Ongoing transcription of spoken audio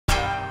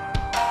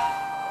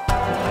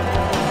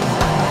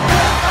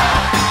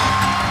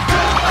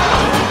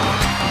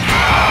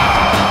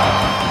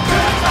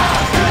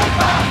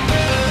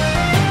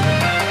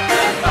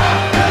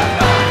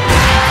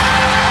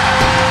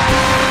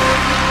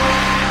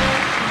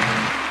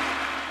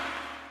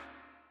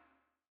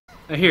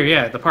Here,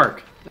 yeah, the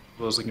park.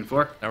 What I was looking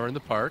for. Now we're in the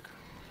park.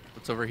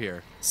 What's over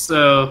here?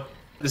 So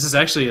this is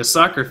actually a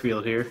soccer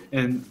field here,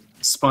 and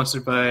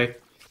sponsored by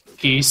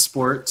P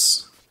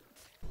Sports.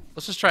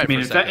 Let's just try it for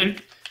a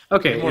second.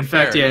 In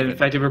fact,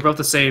 if we're both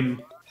the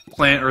same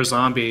plant or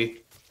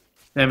zombie,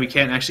 then we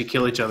can't actually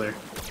kill each other.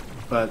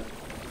 But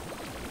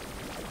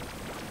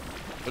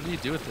what do you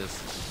do with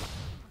this?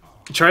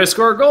 you try to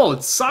score a goal.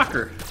 It's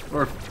soccer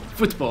or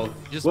football. You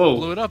just Whoa.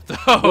 blew it up, though.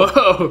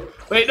 Whoa!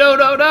 Wait, no!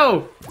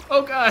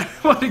 Oh God!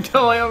 I want to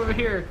go way over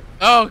here.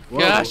 Oh Whoa.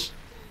 gosh!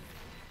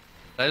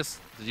 Did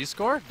you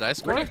score? Did I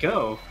score? Where'd it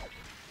go?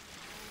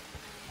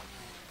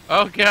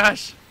 Oh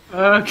gosh!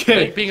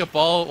 Okay. Like being a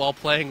ball while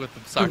playing with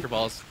the soccer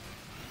balls.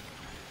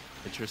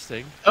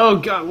 Interesting. Oh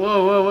God!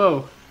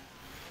 Whoa!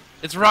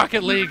 It's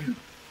Rocket League.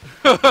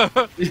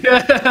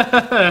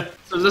 Yeah.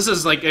 So this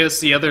is like it's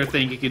the other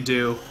thing you can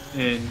do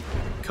in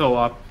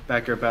co-op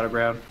Backyard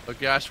Battleground. Oh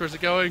gosh, where's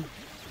it going?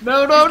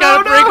 No! He's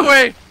got a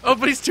breakaway! Oh,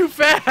 but he's too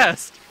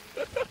fast!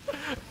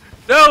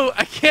 No,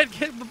 I can't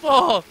get the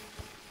ball!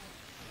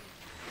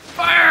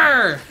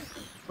 Fire!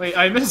 Wait,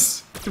 I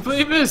missed.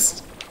 Completely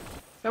missed.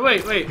 Oh,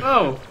 wait.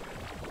 Oh.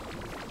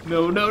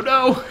 No.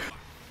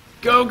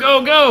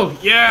 Go.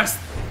 Yes.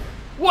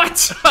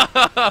 What?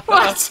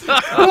 What?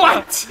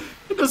 What?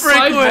 The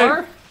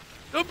sidebar?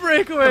 No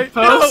breakaway. The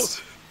post?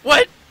 No.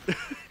 What?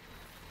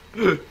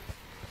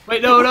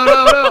 Wait,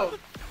 no.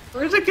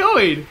 Where's it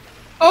going?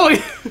 Oh,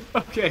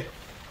 okay.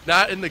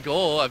 Not in the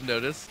goal, I've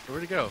noticed.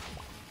 Where'd it go?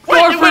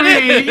 What? For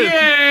me!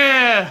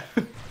 Yeah!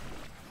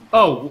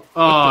 Oh,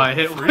 I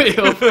hit way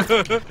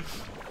over.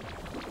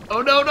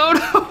 Oh, no.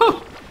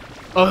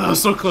 Oh, that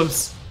was so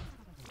close.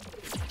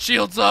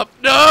 Shields up.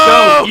 No!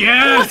 Go.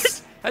 Yes!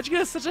 What? How'd you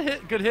get such a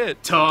good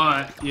hit?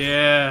 Taunt,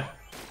 yeah.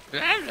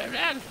 But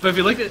if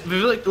you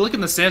look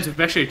in the stands, we've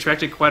actually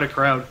attracted quite a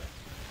crowd.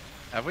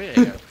 Have we?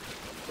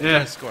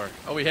 Yeah. Score.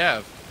 Oh, we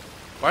have.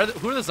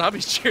 Who are the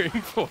zombies cheering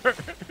for?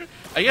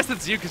 I guess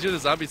it's you because you're the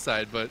zombie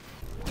side, but...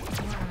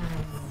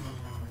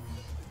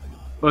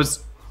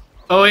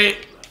 Oh,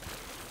 wait.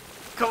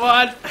 Come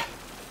on.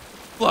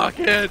 Block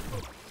it.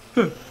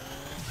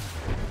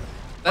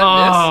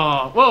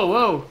 Oh,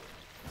 whoa.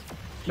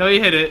 No,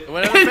 you hit it. It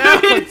went out of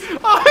bounds.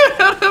 Oh, it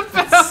went out of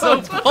bounds.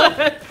 So dumb.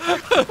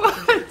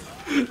 What?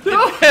 No.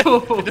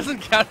 It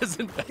doesn't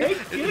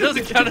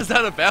count as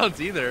out of bounds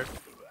either.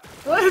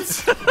 What?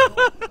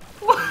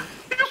 What?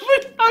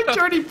 I'm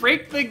trying to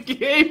break the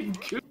game.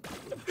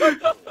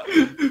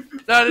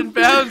 Not in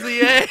bounds,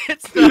 EA.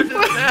 It's not in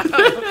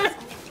bounds.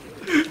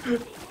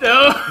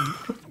 No.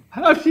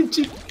 How did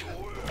you?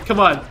 Come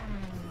on.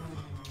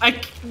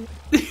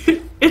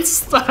 It's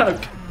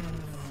stuck.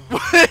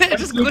 It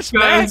just glitched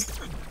back.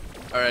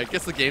 Alright,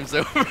 guess the game's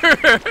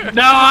over.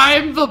 Now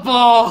I'm the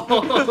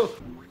ball.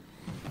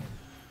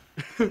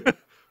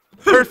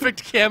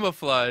 Perfect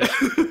camouflage.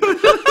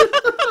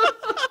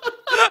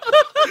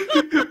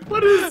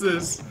 What is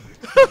this?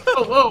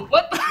 Oh, whoa,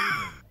 what?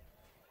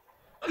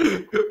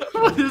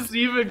 What is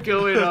even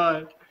going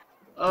on?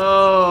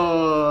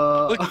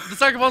 Oh. Look, the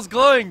soccer ball's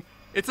glowing.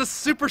 It's a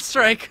super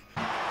strike.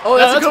 Oh,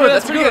 that's a good one.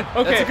 That's pretty good.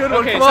 Okay, That's a good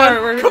one. Okay, Come sorry,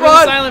 on. we're Come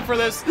on. silent for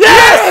this.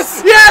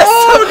 Yes! Yes!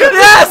 Oh,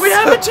 Yes! We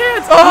have a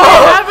chance!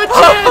 Oh! We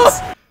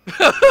have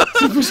a chance!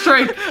 Super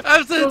strike!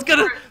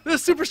 The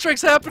super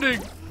strike's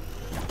happening!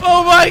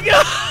 Oh my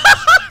god!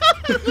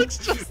 It looks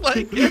just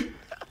like it.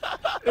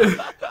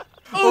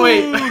 Oh,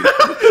 wait.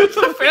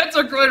 The fans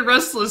are growing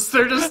restless.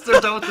 They're done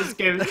with this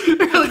game.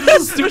 They're like,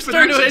 this is stupid. They're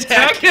starting to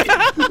attack.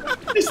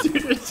 They're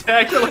starting to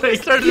attack. They're like,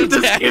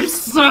 this game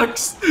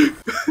sucks.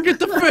 Get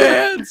the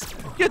fans!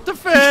 Get the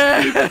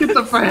fans! Get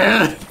the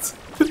fans!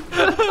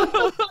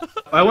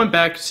 I went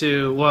back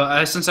to,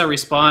 well, since I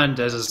respawned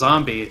as a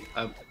zombie,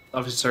 I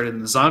obviously started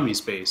in the zombie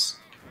space.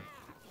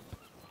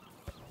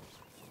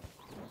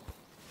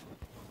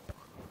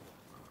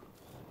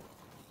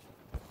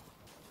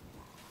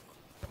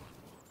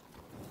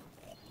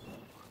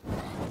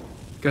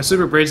 Because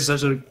Super Brains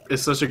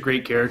is such a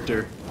great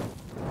character.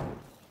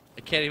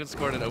 I can't even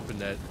score in an open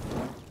net.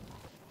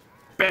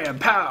 Bam,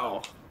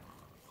 pow!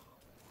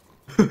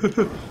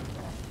 I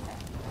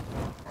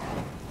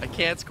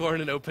can't score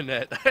in an open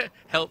net.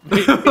 Help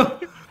me.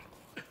 Let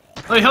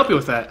me help you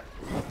with that.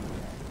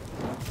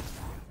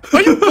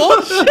 Are you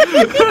bullshit?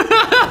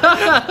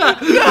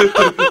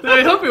 Let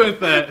me help you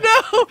with that.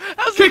 No!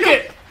 Kick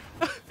it!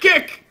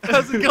 Kick!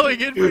 How's it going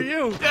in for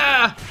you?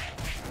 Yeah!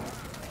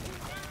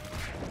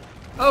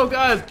 Oh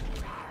god!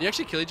 You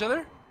actually kill each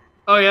other?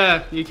 Oh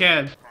yeah, you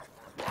can.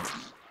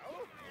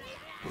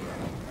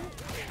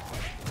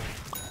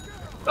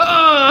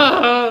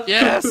 Ah!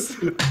 Yes!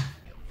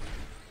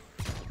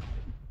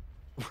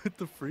 What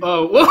the freak?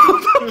 Oh, whoa!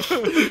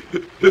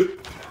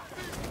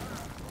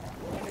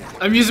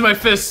 I'm using my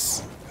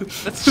fists.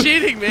 That's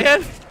cheating,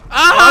 man!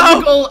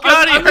 Oh!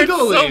 God, he hurts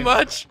so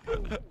much!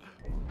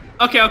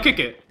 Okay, I'll kick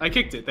it. I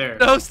kicked it, there.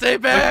 No, stay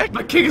back!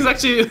 My kick is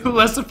actually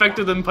less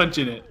effective than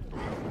punching it.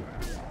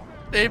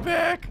 Stay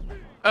back!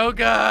 Oh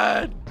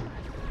god!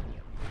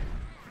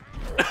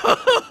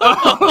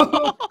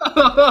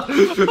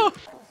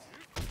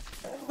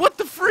 What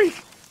the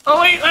freak?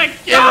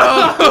 Get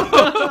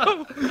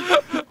him!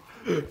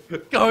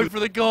 Going for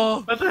the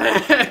goal. What the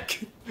heck?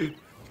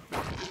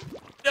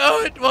 No,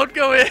 it won't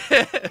go in.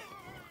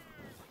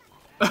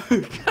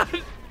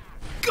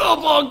 Go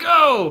ball,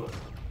 go!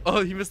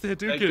 Oh, he missed the I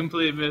Hadouken.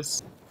 completely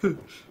missed.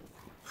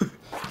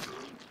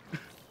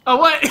 Oh,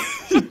 what?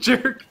 You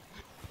jerk.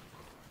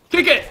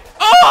 Kick it!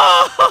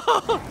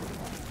 Oh!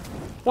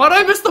 Why'd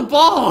I miss the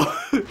ball?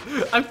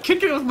 I'm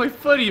kicking it with my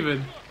foot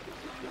even.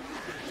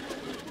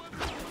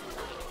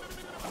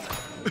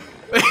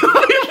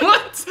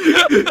 What?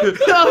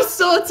 I was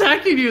still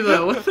attacking you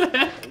though. What the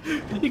heck?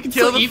 You can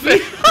Kill still the eat me?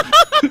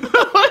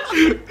 What?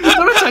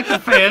 Don't attack the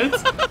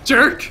fans,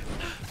 jerk.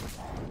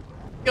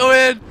 Go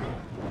in.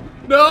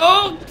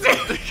 No!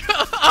 Take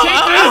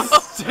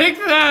this! Take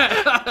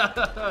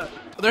that!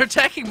 They're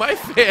attacking my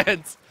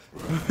fans.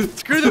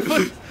 Screw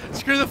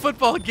the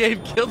football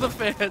game. Kill the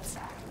fans.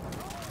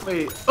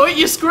 Wait. Oh, wait,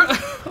 you screw.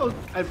 Oh,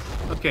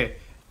 okay.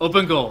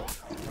 Open goal.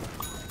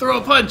 Throw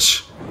a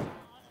punch.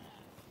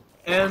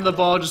 And the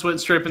ball just went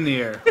straight in the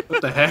air.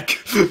 What the heck?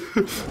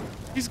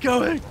 He's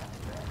going.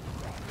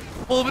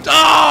 Pull him.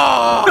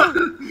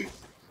 Oh!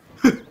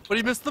 But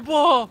he missed the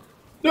ball.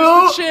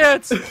 No! Here's the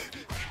chance.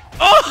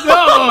 Oh!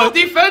 No!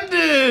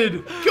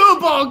 Defended! Go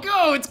ball,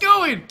 go! It's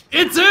going!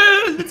 It's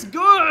in! It's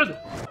good!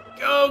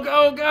 Go,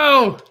 go,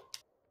 go!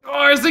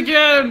 Ours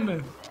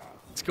again!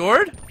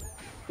 Scored?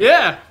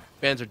 Yeah!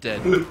 Fans are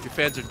dead. Your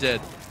fans are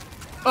dead.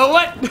 Oh,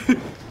 what?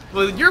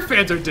 Well, your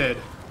fans are dead.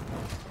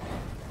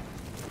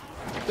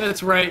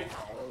 That's right.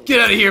 Get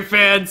out of here,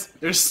 fans!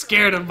 They're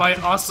scared of my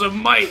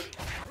awesome might!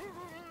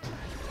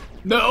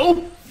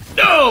 No!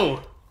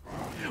 No!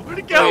 Where'd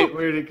it go? Wait,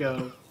 where'd it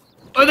go?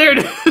 Oh, there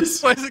it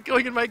is! Why is it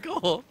going in my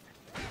goal?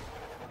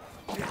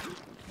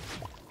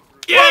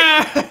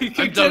 Yeah! You I'm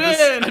kicked done it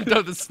in! I'm done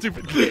with this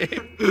stupid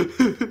game.